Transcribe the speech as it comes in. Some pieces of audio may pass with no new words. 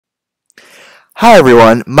Hi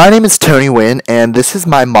everyone, my name is Tony Wynn, and this is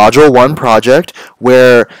my Module 1 project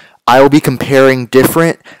where I will be comparing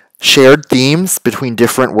different shared themes between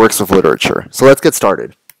different works of literature. So let's get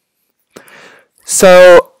started. These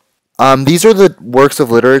are the works of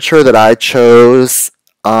literature that I chose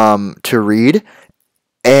to read,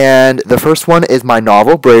 and the first one is my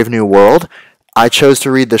novel, Brave New World. I chose to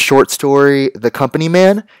read the short story, The Company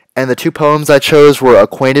Man, and the two poems I chose were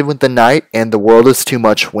Acquainted with the Night and The World is Too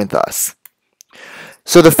Much with Us.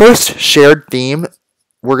 So the first shared theme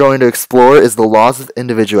we're going to explore is the laws of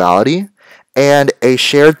individuality, and a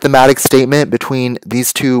shared thematic statement between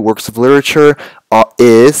these two works of literature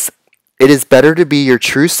is, it is better to be your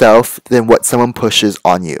true self than what someone pushes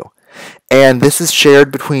on you. And this is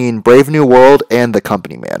shared between Brave New World and The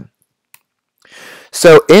Company Man.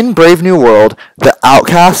 So in Brave New World, the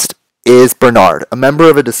outcast is Bernard, a member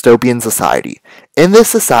of a dystopian society. In this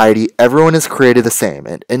society, everyone is created the same,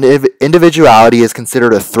 and individuality is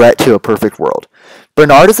considered a threat to a perfect world.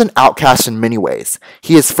 Bernard is an outcast in many ways.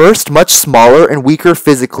 He is first much smaller and weaker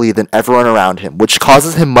physically than everyone around him, which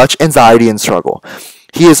causes him much anxiety and struggle.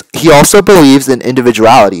 He also believes in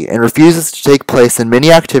individuality and refuses to take place in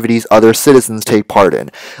many activities other citizens take part in,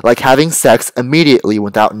 like having sex immediately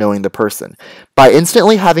without knowing the person. By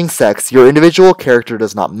instantly having sex, your individual character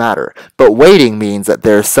does not matter, but waiting means that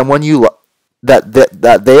there is someone that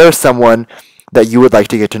they are someone that you would like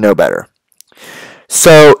to get to know better.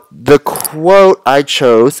 So the quote I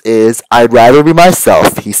chose is, "I'd rather be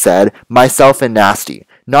myself," he said, "myself and nasty,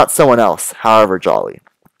 not someone else, however jolly."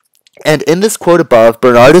 And in this quote above,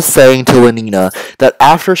 Bernard is saying to Lenina that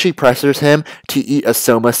after she pressures him to eat a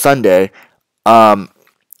Soma sundae,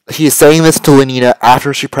 he is saying this to Lenina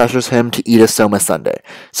after she pressures him to eat a Soma sundae,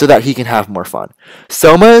 so that he can have more fun.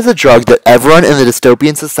 Soma is a drug that everyone in the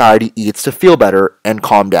dystopian society eats to feel better and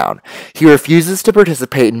calm down. He refuses to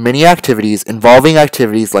participate in many activities involving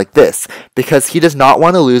activities like this, because he does not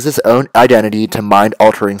want to lose his own identity to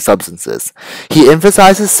mind-altering substances. He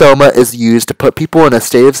emphasizes Soma is used to put people in a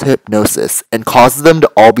state of hypnosis, and causes them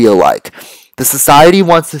to all be alike. The society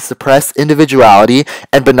wants to suppress individuality,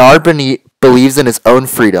 and Bernard believes in his own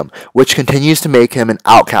freedom, which continues to make him an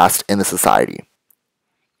outcast in the society.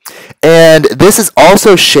 And this is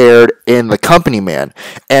also shared in The Company Man.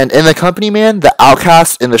 And in The Company Man, the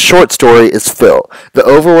outcast in the short story is Phil, the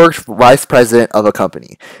overworked vice president of a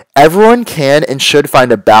company. Everyone can and should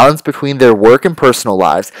find a balance between their work and personal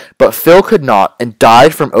lives, but Phil could not and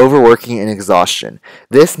died from overworking and exhaustion.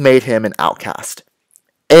 This made him an outcast.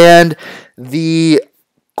 And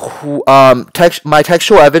my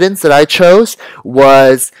textual evidence that I chose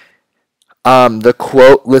was the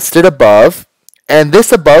quote listed above, and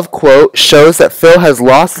this above quote shows that Phil has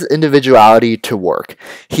lost his individuality to work.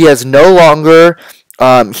 He no longer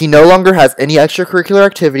has any extracurricular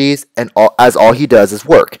activities, and all he does is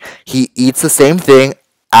work. He eats the same thing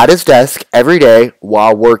at his desk every day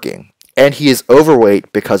while working, and he is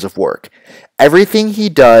overweight because of work. Everything he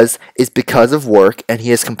does is because of work, and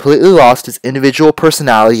he has completely lost his individual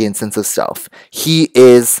personality and sense of self. He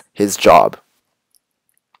is his job.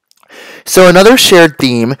 So another shared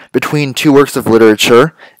theme between two works of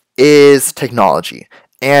literature is technology.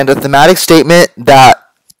 And a thematic statement that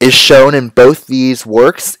is shown in both these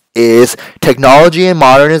works is, technology and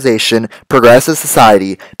modernization progress a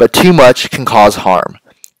society, but too much can cause harm.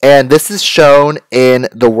 And this is shown in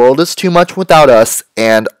The World is Too Much Without Us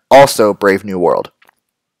and also Brave New World.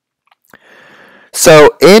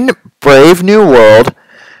 So in Brave New World,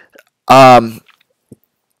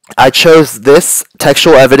 I chose this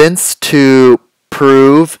textual evidence to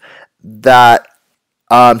prove that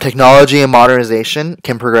technology and modernization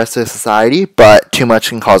can progress a society, but too much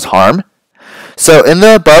can cause harm. So in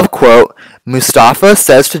the above quote, Mustafa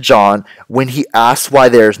says to John when he asks why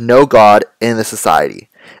there is no God in the society,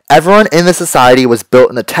 "Everyone in the society was built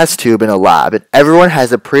in a test tube in a lab, and everyone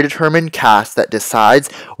has a predetermined caste that decides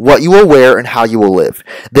what you will wear and how you will live.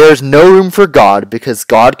 There is no room for God because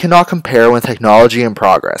God cannot compare with technology and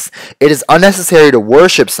progress. It is unnecessary to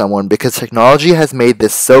worship someone because technology has made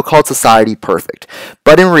this so-called society perfect.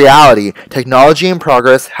 But in reality, technology and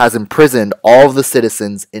progress has imprisoned all of the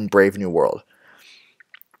citizens in Brave New World."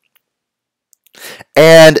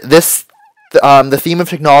 And the theme of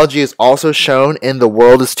technology is also shown in The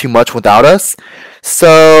World is Too Much Without Us.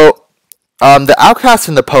 So, the outcast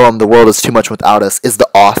in the poem The World is Too Much Without Us is the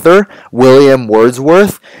author, William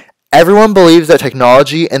Wordsworth. Everyone believes that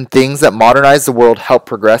technology and things that modernize the world help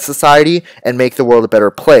progress society and make the world a better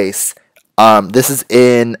place. This is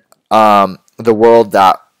in the world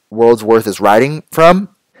that Wordsworth is writing from,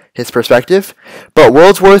 his perspective. But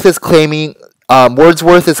Wordsworth is claiming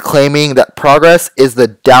Wordsworth is claiming that progress is the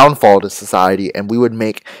downfall to society, and we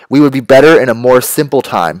would be better in a more simple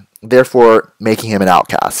time, therefore making him an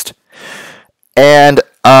outcast. And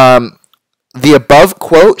the above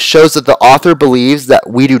quote shows that the author believes that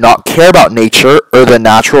we do not care about nature or the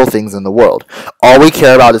natural things in the world. All we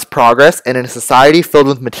care about is progress, and in a society filled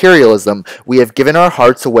with materialism, we have given our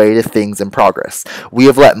hearts away to things in progress. We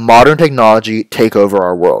have let modern technology take over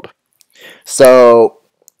our world. So,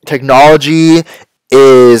 technology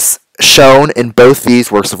is shown in both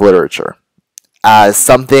these works of literature as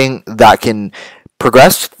something that can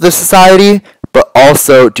progress the society, but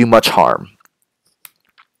also do much harm.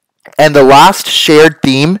 And the last shared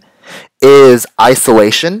theme is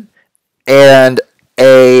isolation, and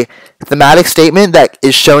a thematic statement that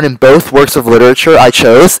is shown in both works of literature I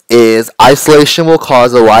chose is isolation will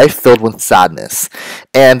cause a life filled with sadness.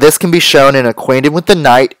 And this can be shown in Acquainted with the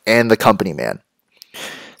Night and The Company Man.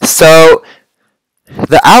 So,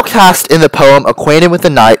 the outcast in the poem Acquainted with the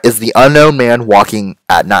Night is the unknown man walking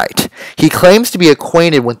at night. He claims to be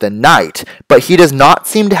acquainted with the night, but he does not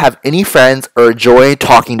seem to have any friends or enjoy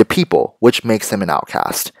talking to people, which makes him an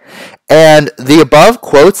outcast. And the above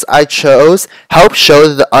quotes I chose help show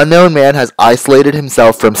that the unknown man has isolated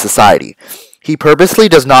himself from society. He purposely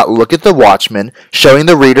does not look at the watchman, showing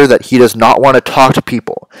the reader that he does not want to talk to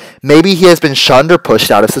people. Maybe he has been shunned or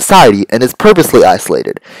pushed out of society and is purposely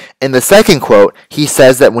isolated. In the second quote, he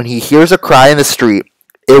says that when he hears a cry in the street,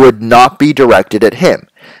 it would not be directed at him.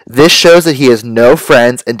 This shows that he has no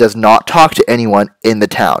friends and does not talk to anyone in the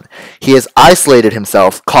town. He has isolated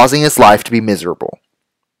himself, causing his life to be miserable.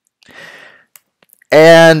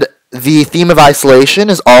 And the theme of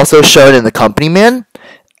isolation is also shown in The Company Man.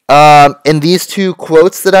 In these two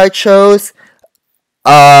quotes that I chose,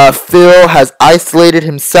 Phil has isolated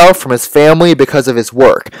himself from his family because of his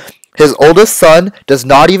work. His oldest son does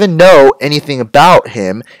not even know anything about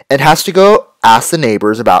him and has to go ask the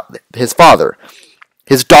neighbors about his father.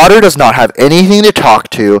 His daughter does not have anything to talk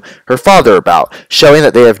to her father about, showing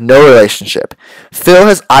that they have no relationship. Phil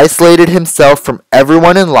has isolated himself from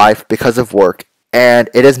everyone in life because of work, and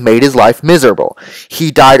it has made his life miserable.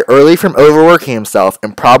 He died early from overworking himself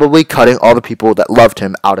and probably cutting all the people that loved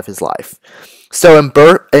him out of his life. So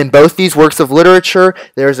in both these works of literature,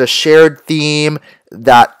 there's a shared theme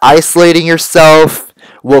that isolating yourself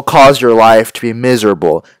will cause your life to be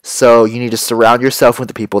miserable. So you need to surround yourself with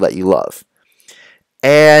the people that you love.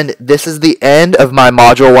 And this is the end of my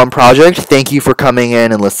Module 1 project. Thank you for coming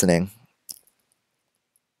in and listening.